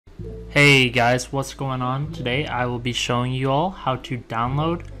Hey guys, what's going on? Today I will be showing you all how to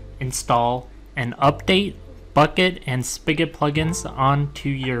download, install, and update Bukkit and Spigot plugins onto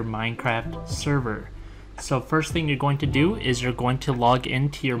your Minecraft server. So first thing you're going to do is you're going to log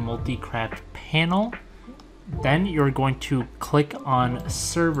into your Multicraft panel. Then you're going to click on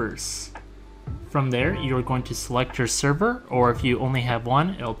servers. From there you're going to select your server, or if you only have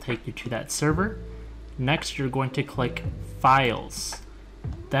one, it'll take you to that server. Next you're going to click files.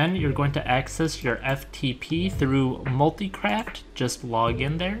 Then you're going to access your FTP through Multicraft. Just log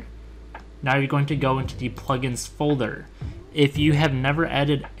in there. Now you're going to go into the plugins folder. If you have never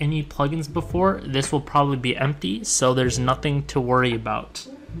added any plugins before, this will probably be empty, so there's nothing to worry about.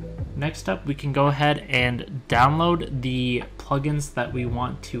 Next up, we can go ahead and download the plugins that we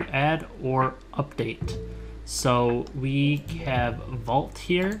want to add or update. So we have Vault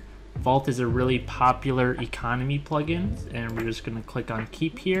here. Vault is a really popular economy plugin, and we're just going to click on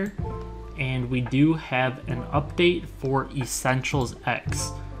keep here. And we do have an update for Essentials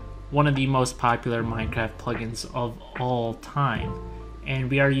X, one of the most popular Minecraft plugins of all time.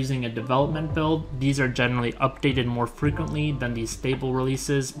 And we are using a development build. These are generally updated more frequently than the stable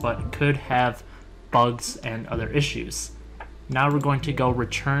releases, but could have bugs and other issues. Now we're going to go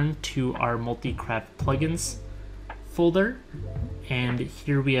return to our Multicraft plugins folder, and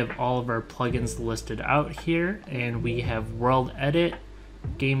here we have all of our plugins listed out here, and we have World Edit,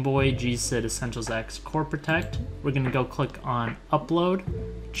 Game Boy, GSID, Essentials X, Core Protect. We're going to go click on Upload,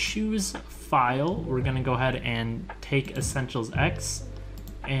 choose File. We're going to go ahead and take Essentials X,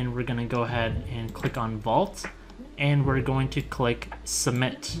 and we're going to go ahead and click on Vault, and we're going to click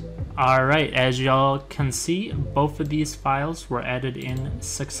Submit. Alright, as y'all can see, both of these files were added in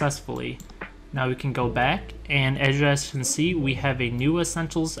successfully. Now we can go back, and as you guys can see, we have a new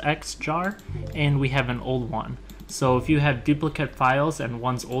Essentials X jar and we have an old one. So if you have duplicate files and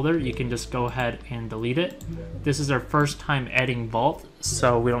one's older, you can just go ahead and delete it. This is our first time adding Vault,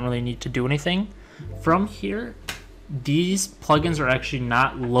 so we don't really need to do anything. From here, these plugins are actually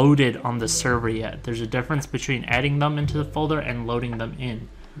not loaded on the server yet. There's a difference between adding them into the folder and loading them in.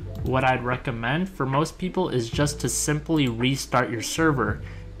 What I'd recommend for most people is just to simply restart your server.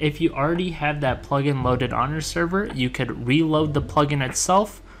 If you already have that plugin loaded on your server, you could reload the plugin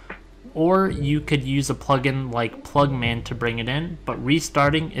itself, or you could use a plugin like Plugman to bring it in, but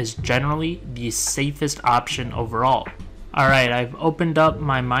restarting is generally the safest option overall. Alright, I've opened up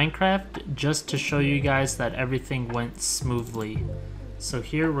my Minecraft just to show you guys that everything went smoothly. So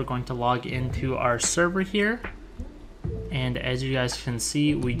here we're going to log into our server here, and as you guys can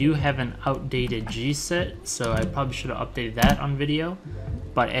see, we do have an outdated GSID, so I probably should have updated that on video.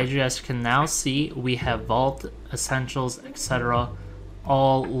 But as you guys can now see, we have Vault, Essentials, etc.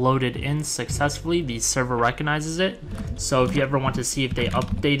 all loaded in successfully. The server recognizes it. So if you ever want to see if they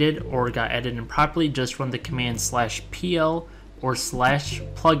updated or got added in properly, just run the command /pl or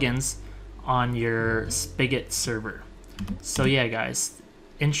 /plugins on your Spigot server. So yeah guys,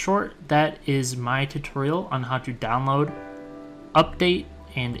 in short, that is my tutorial on how to download, update,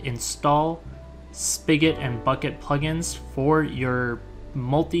 and install Spigot and Bukkit plugins for your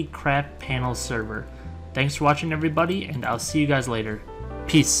Multicraft panel server. Thanks for watching everybody, and I'll see you guys later.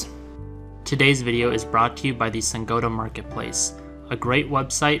 Peace. Today's video is brought to you by the Spigot Marketplace, a great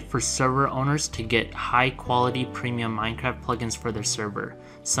website for server owners to get high quality premium Minecraft plugins for their server.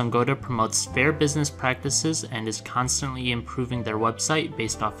 Spigot promotes fair business practices and is constantly improving their website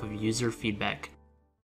based off of user feedback.